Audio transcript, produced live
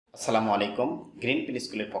আসসালামু আলাইকুম। গ্রিনপেন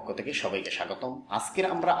স্কুলের পক্ষ থেকে সবাইকে স্বাগতম। আজকের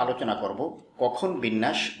আমরা আলোচনা করব কখন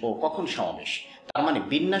বিন্যাস ও কখন সমাবেশ। তার মানে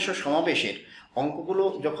বিন্যাস ও সমাবেশের অঙ্কগুলো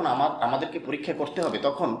যখন আমাদেরকে পরীক্ষা করতে হবে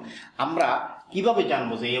তখন আমরা কিভাবে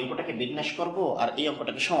জানবো যে এই অঙ্কটাকে বিন্যাস করব আর এই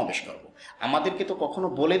অঙ্কটাকে সমাবেশ করব। আমাদেরকে তো কখনো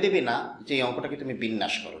বলে দেবে না যে এই অঙ্কটাকে তুমি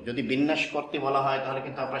বিন্যাস করো। যদি বিন্যাস করতে বলা হয় তাহলে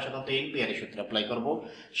কিন্তু আমরা সাধারণত এনপিআর সূত্র অ্যাপ্লাই করব,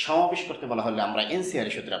 সমাবেশ করতে বলা হলে আমরা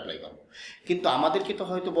এনসিআর সূত্র অ্যাপ্লাই করব। কিন্তু আমাদেরকে তো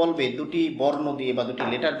হয়তো বলবে দুটি বর্ণ দিয়ে বা দুটি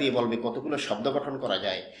লেটার দিয়ে বলবে কতগুলো শব্দ গঠন করা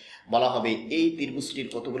যায়। বলা হবে এই ত্রিভুজটির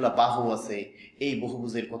কতগুলো বাহু আছে, এই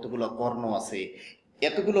বহুভুজের কতগুলো কর্ণ আছে,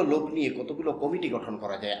 এতগুলো লোক নিয়ে কতগুলো কমিটি গঠন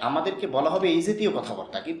করা যায়। আমাদেরকে বলা হবে এই জাতীয়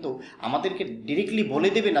কথাবার্তা, কিন্তু আমাদেরকে ডিরেক্টলি বলে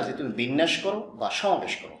দেবে না যে তুমি বিন্যাস করো বা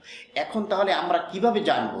সমাবেশ করো। এখন তাহলে আমরা কিভাবে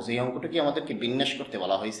জানবো যে এই অঙ্কটিকে আমাদেরকে বিন্যাস করতে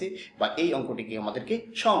বলা হয়েছে বা এই অঙ্কটিকে আমাদেরকে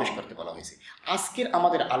সমাবেশ করতে বলা হয়েছে? আজকের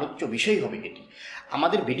আমাদের আলোচ্য বিষয় হবে এটি।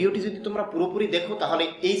 আমাদের ভিডিওটি যদি তোমরা পুরোপুরি দেখো তাহলে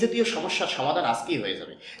এই জাতীয় সমস্যার সমাধান আজকেই হয়ে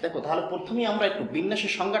যাবে। দেখো, তাহলে প্রথমেই আমরা একটু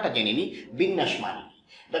বিন্যাসের সংজ্ঞাটা জেনে নিই। বিন্যাস মানে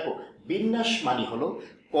দেখো, বিন্যাস মানে হলো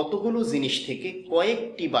কতগুলো জিনিস থেকে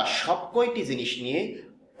কয়েকটি বা সব কয়টি জিনিস নিয়ে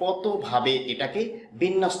কতভাবে এটাকে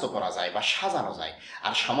বিন্যস্ত করা যায় বা সাজানো যায়।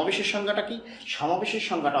 আর সমাবেশের সংজ্ঞাটা কি? সমাবেশের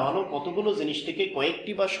সংজ্ঞাটা হলো কতগুলো জিনিস থেকে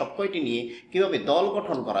কয়েকটি বা সব কয়টি নিয়ে কীভাবে দল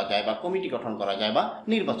গঠন করা যায় বা কমিটি গঠন করা যায় বা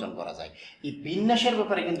নির্বাচন করা যায়। এই বিন্যাসের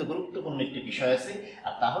ব্যাপারে কিন্তু গুরুত্বপূর্ণ একটি বিষয় আছে,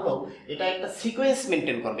 আর তা হলো এটা একটা সিকোয়েন্স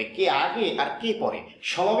মেনটেন করবে, কে আগে আর কে পরে।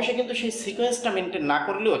 সমাবেশে কিন্তু সেই সিকোয়েন্সটা মেনটেন না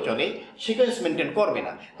করলেও চলে, সিকোয়েন্স মেনটেন করবে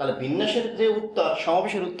না। তাহলে বিন্যাসের যে উত্তর,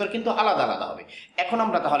 সমাবেশের উত্তর কিন্তু আলাদা আলাদা হবে। এখন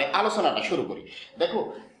আমরা তাহলে আলোচনাটা শুরু করি। দেখো,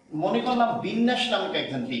 মনে করলাম বিন্যাস নামক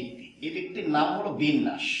একজন ব্যক্তি, এই ব্যক্তির নাম হলো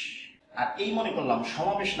বিন্যাস, আর এই মনে করলাম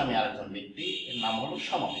সমাবেশ নামে আরেকজন ব্যক্তি, এর নাম হলো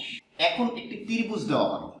সমাবেশ। এখন একটি ত্রিভুজ দেওয়া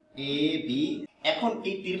হলো এ বি। এখন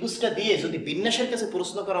এই ত্রিভুজটা দিয়ে যদি বিন্যাসের কাছে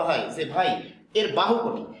প্রশ্ন করা হয় যে ভাই এর বাহু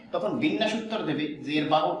কটি, তখন বিন্যাস উত্তর দেবে যে এর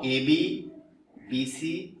বাহু A B, B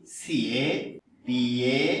C, C A, B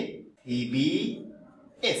A, C B,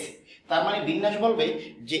 S. তার মানে বিন্যাস বলবে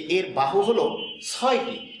যে এর বাহু হলো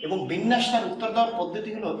 6টি এবং বিন্যাস তার উত্তর দেওয়ার পদ্ধতি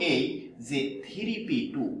হলো এই যে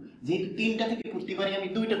 3p2। যেহেতু 3টা থেকে প্রতিবারই আমি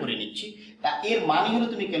 2টা করে নিচ্ছি, তা এর মানে হলো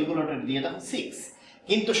তুমি ক্যালকুলেটর দিয়ে দেখো 6।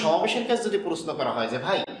 কিন্তু সমাবেশের কাছে যদি প্রশ্ন করা হয় যে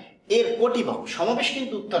ভাই এর কটি বাহু, সমাবেশ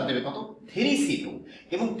কিন্তু উত্তর দেবে কত? 3c2।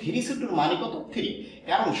 এবং 3c2-র মানে কত? 3।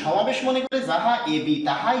 কারণ সমাবেশ মনে করে যাহা এ বি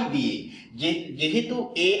তাহাই দিয়ে, যেহেতু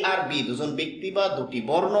এ আর বি দুজন ব্যক্তি বা দুটি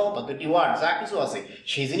বর্ণ বা দুটি ওয়ার্ড যা কিছু আছে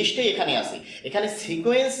সেই জিনিসটাই এখানে আছে। এখানে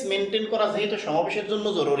সিকোয়েন্স মেনটেন করা যেহেতু সমাবেশের জন্য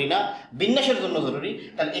জরুরি না, বিন্যাসের জন্য জরুরি,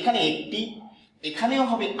 তাহলে এখানে একটি, এখানেও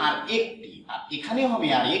হবে আর একটি, আর এখানেও হবে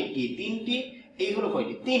আর একটি, 3টি। এই হলো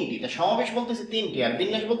কয়টি? 3টি। তা সমাবেশ বলতেছে 3টি আর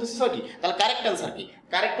বিন্যাস বলতেছে 6টি। তাহলে কারেক্ট অ্যান্সার কি?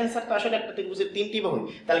 কারেক্ট অ্যান্সার তো আসলে একটা ত্রিভুজের 3টি বাহু,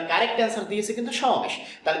 তাহলে কারেক্ট অ্যান্সার দিয়েছে কিন্তু সমাবেশ।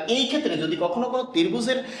 তাহলে এই ক্ষেত্রে যদি কখনো কোনো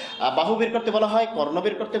ত্রিভুজের বাহু বের করতে বলা হয়, কর্ণ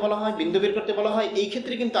বের করতে বলা হয়, বিন্দু বের করতে বলা হয়, এই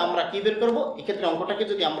ক্ষেত্রে কিন্তু আমরা কি বের করব? এই ক্ষেত্রে অঙ্কটাকে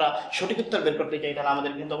যদি আমরা সঠিক উত্তর বের করতে চাই তাহলে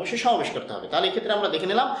আমাদের কিন্তু অবশ্যই সমাবেশ করতে হবে। তাহলে এই ক্ষেত্রে আমরা দেখে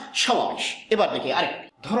নিলাম সমাবেশ। এবার দেখি আরেকটি।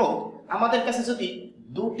 ধরো আমাদের কাছে যদি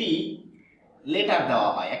দুটি লেটার দেওয়া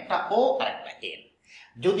হয়, একটা ও আর একটা এন।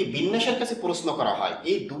 যদি বিন্যাসের কাছে প্রশ্ন করা হয়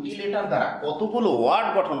এই দুটি লেটার দ্বারা কতগুলো ওয়ার্ড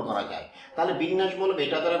গঠন করা যায়, তাহলে বিন্যাস বলবে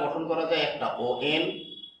এটা দ্বারা গঠন করা যায় একটা ও এন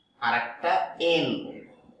আর একটা এন।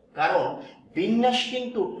 কারণ বিন্যাস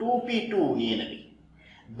কিন্তু 2p2 নিয়ে নেবে,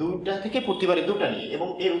 2টা থেকে প্রতিবারে 2টা নিয়ে, এবং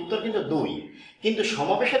এর উত্তর কিন্তু 2। কিন্তু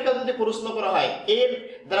সমাবেশের কাছে যদি প্রশ্ন করা হয় এর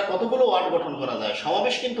দ্বারা কতগুলো ওয়ার্ড গঠন করা যায়,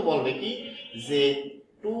 সমাবেশ কিন্তু বলবে কি যে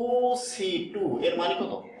 2c2, এর মানে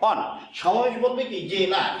কত? 1। সমাবেশ বলবে কি যে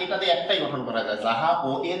না, এটা দিয়ে একটাই গঠন করা যায়, যাহা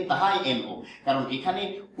ও এন তাহাই এন ও। কারণ এখানে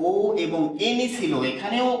ও এবং এনই ছিল,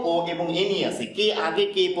 এখানেও ও এবং এনই আছে, কে আগে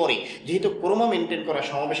কে পরে, যেহেতু ক্রম মেনটেন করা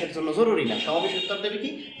সমাবেশের জন্য জরুরি না। সমাবেশ উত্তর দেবে কি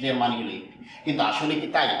যে এর মানে হলো একটি। কিন্তু আসলে কি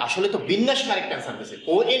তাই? আসলে তো বিন্যাস কারেক্ট অ্যান্সার দিয়েছে,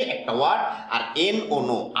 ও এন একটা ওয়ার্ড আর এন ও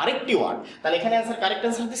নো আরেকটি ওয়ার্ড। তাহলে এখানে অ্যান্সার কারেক্ট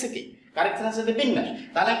অ্যান্সার দিয়েছে কি? কারেক্ট অ্যান্সার দিতে বিন্যাস।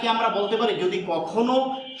 তাহলে কি আমরা বলতে পারি যদি কখনো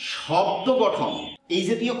শব্দ গঠন এই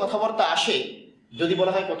জাতীয় কথাবার্তা আসে, যদি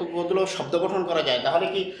বলা হয় কতগুলো শব্দ গঠন করা যায়, তাহলে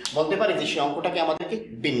কি বলতে পারি যে সেই অঙ্কটাকে আমাদেরকে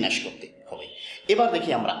বিন্যাস করতে হবে। এবার দেখি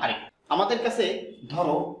আমরা আরেক। আমাদের কাছে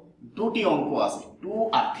ধরো দুটি অঙ্ক আছে 2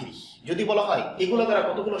 আর 3। যদি বলা হয় এগুলো দ্বারা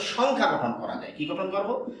কতগুলো সংখ্যা গঠন করা যায়, কি গঠন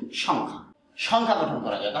করবো? সংখ্যা গঠন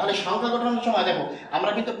করা যায়। তাহলে সংখ্যা গঠনের সময় দেখো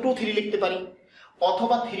আমরা কিন্তু 2 3 লিখতে পারি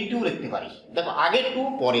অথবা 3 2 লিখতে পারি। দেখো আগে 2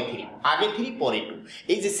 পরে 3, আগে 3 পরে 2,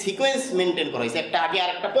 এই যে সিকোয়েন্স মেনটেন করা হয়েছে, একটা আগে আর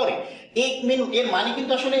একটা পরে। এর মানে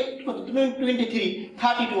কিন্তু আসলে 23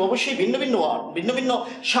 32 অবশ্যই ভিন্ন ভিন্ন ওয়ার্ড, ভিন্ন ভিন্ন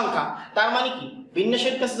সংখ্যা। তার মানে কি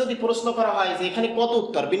বিন্যাসের কাছে যদি প্রশ্ন করা হয় যে এখানে কত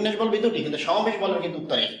উত্তর, বিন্যাস বলবে 2টি, কিন্তু সমাবেশ বলবে কিন্তু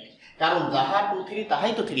উত্তর 1। কারণ যাহা 2 3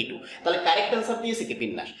 তাহাই তো 3 2। তাহলে কারেক্ট অ্যান্সার দিয়েছে কি?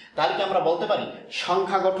 বিন্যাস। তাহলে কি আমরা বলতে পারি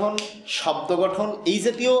সংখ্যা গঠন, শব্দ গঠন এই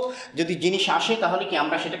জাতীয় যদি জিনিস আসে তাহলে কি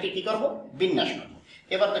আমরা সেটাকে কি করব? বিন্যাস করব।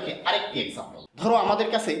 এবার দেখি আরেকটি এক্সাম্পল, ধরো আমাদের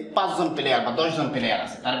কাছে 5 জন প্লেয়ার বা 10 জন প্লেয়ার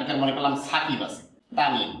আছে, তার ভিতরে মনে করলাম সাকিব আছে,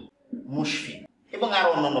 তামিম, মুশফিক এবং আরো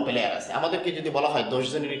অন্যান্য প্লেয়ার আছে। আমাদেরকে যদি বলা হয় 10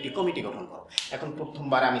 জনের একটি কমিটি গঠন করো, এখন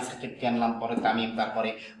প্রথমবার আমি সাকিবকে আনলাম, পরে তামিম, তারপরে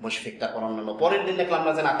মুশফিক, তারপর অন্যান্য। পরের দিন দেখলাম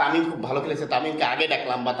না যে না তামিম খুব ভালো খেলেছে, তামিমকে আগে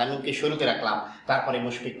ডাকলাম বা তামিমকে শুরুতে রাখলাম, তারপরে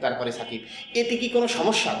মুশফিক, তারপরে সাকিব। এতে কি কোনো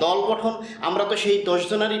সমস্যা? দল গঠন আমরা তো সেই 10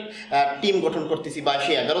 জনেরই টিম গঠন করতেছি বা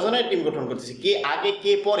সেই 11 জনের টিম গঠন করতেছি, কে আগে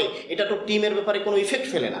কে পরে এটা তো টিমের ব্যাপারে কোনো ইফেক্ট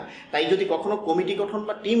ফেলে না। তাই যদি কখনো কমিটি গঠন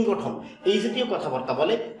বা টিম গঠন এই জাতীয় কথাবার্তা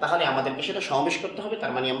বলে, তাহলে আমাদেরকে সেটা সমাবেশ করতে হবে।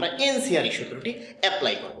 তার মানে আমরা এনসিআরই সূত্রটি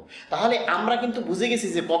অ্যাপ্লাই করব। তাহলে আমরা কিন্তু বুঝে গেছি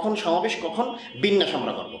যে কখন সমাবেশ কখন বিন্যাস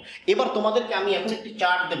আমরা করব। এবার তোমাদেরকে আমি এখন একটি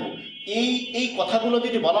চার্ট দেব, এই কথাগুলো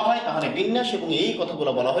যদি বলা হয় তাহলে বিন্যাস, এবং এই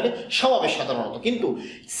কথাগুলো বলা হলে সমাবেশ সাধারণত। কিন্তু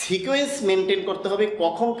সিকোয়েন্স মেনটেন করতে হবে,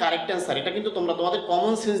 কখন কারেক্ট অ্যান্সার এটা কিন্তু তোমরা তোমাদের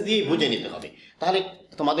কমন সেন্স দিয়েই বুঝে নিতে হবে। তাহলে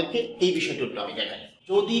তোমাদেরকে এই বিষয়টি একটু আমি দেখাই।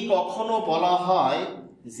 যদি কখনো বলা হয়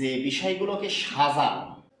যে বিষয়গুলোকে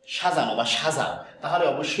সাজানো বা সাজাও, তাহলে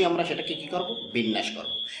অবশ্যই আমরা সেটাকে কি করব? বিন্যাস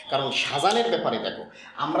করব। কারণ সাজানোর ব্যাপারে দেখো,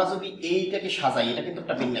 আমরা যদি এইটাকে সাজাই, এটা কিন্তু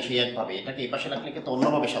একটা বিন্যাস, একভাবে এটাকে এই পাশে রাখলে কিন্তু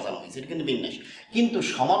অন্যভাবে সাজানো হয়েছে, এটা কিন্তু বিন্যাস। কিন্তু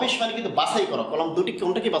সমাবেশ মানে কিন্তু বাছাই করো, কলম দুটি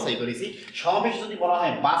কোনটাকে বাছাই করেছি। সমাবেশ যদি বলা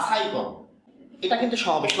হয় বাছাই করো, এটা কিন্তু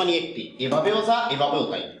সমাবেশ মানে একটি, এভাবেও যা এভাবেও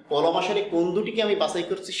তাই, কলম আসলে কোন দুটিকে আমি বাছাই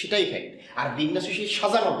করছি সেটাই ফ্যাক্ট। আর বিন্যাস সেই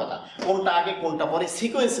সাজানোর কথা, কোনটা আগে কোনটা পরে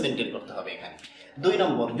সিকোয়েন্স মেনটেন করতে হবে এখানে। 2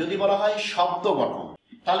 নম্বর, যদি বলা হয় শব্দ গঠন,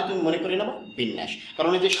 তাহলে তুমি মনে করে নেবো বিন্যাস।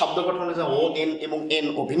 কারণ এই যে শব্দ গঠনে যে ও এন এবং এন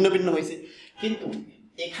ও ভিন্ন ভিন্ন হয়েছে। কিন্তু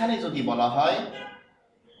এখানে যদি বলা হয়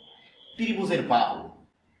ত্রিভুজের বাহু,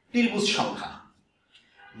 ত্রিভুজ সংখ্যা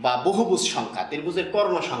বা বহুভুজ সংখ্যা, ত্রিভুজের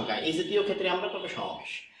কর্ণ সংখ্যা, এই জাতীয় ক্ষেত্রে আমরা করবো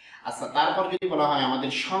সমাবেশ। আচ্ছা, তারপর যদি বলা হয়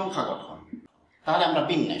আমাদের সংখ্যা গঠন, তাহলে আমরা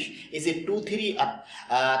বিন্যাস। এই যে 2 3 আর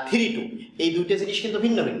 3 2 এই দুইটা জিনিস কিন্তু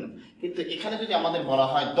ভিন্ন ভিন্ন। কিন্তু এখানে যদি আমাদের বলা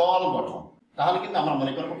হয় দল গঠন, তাহলে কিন্তু আমরা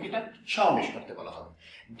মনে করবো কি এটা সমাবেশ করতে বলা হবে।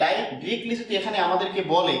 ডাইরেক্টলি যদি এখানে আমাদেরকে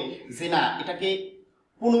বলে যে না এটাকে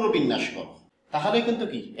পুনর্বিন্যাস করো, তাহলে কিন্তু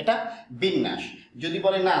কি এটা বিন্যাস। যদি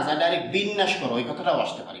বলে না যা ডাইরেক্ট বিন্যাস করো, ওই কথাটাও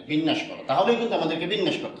আসতে পারে, বিন্যাস করো, তাহলেই কিন্তু আমাদেরকে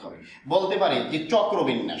বিন্যাস করতে হবে। বলতে পারে যে চক্র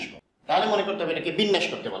বিন্যাস করো, তাহলে মনে করতে হবে এটাকে বিন্যাস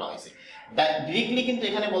করতে বলা হয়েছে। ডাইরেক্টলি কিন্তু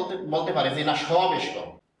এখানে বলতে পারে যে না সমাবেশ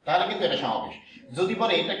করো, তাহলে কিন্তু এটা সমাবেশ। যদি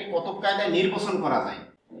বলে এটাকে কতক কায়দায় নির্বাচন করা যায়,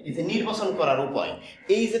 এই যে নির্বাচন করার উপায়,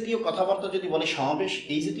 এই জাতীয় কথাবার্তা যদি বলে সমাবেশ,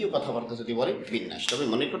 এই জাতীয় কথাবার্তা যদি বলে বিন্যাস। তবে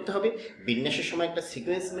মনে করতে হবে বিন্যাসের সময় একটা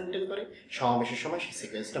সিকোয়েন্স মেনটেন করে, সমাবেশের সময় সেই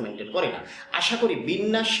সিকোয়েন্সটা মেনটেন করে না। আশা করি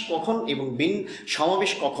বিন্যাস কখন এবং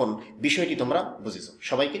সমাবেশ কখন বিষয়টি তোমরা বুঝেছো।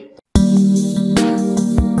 সবাইকে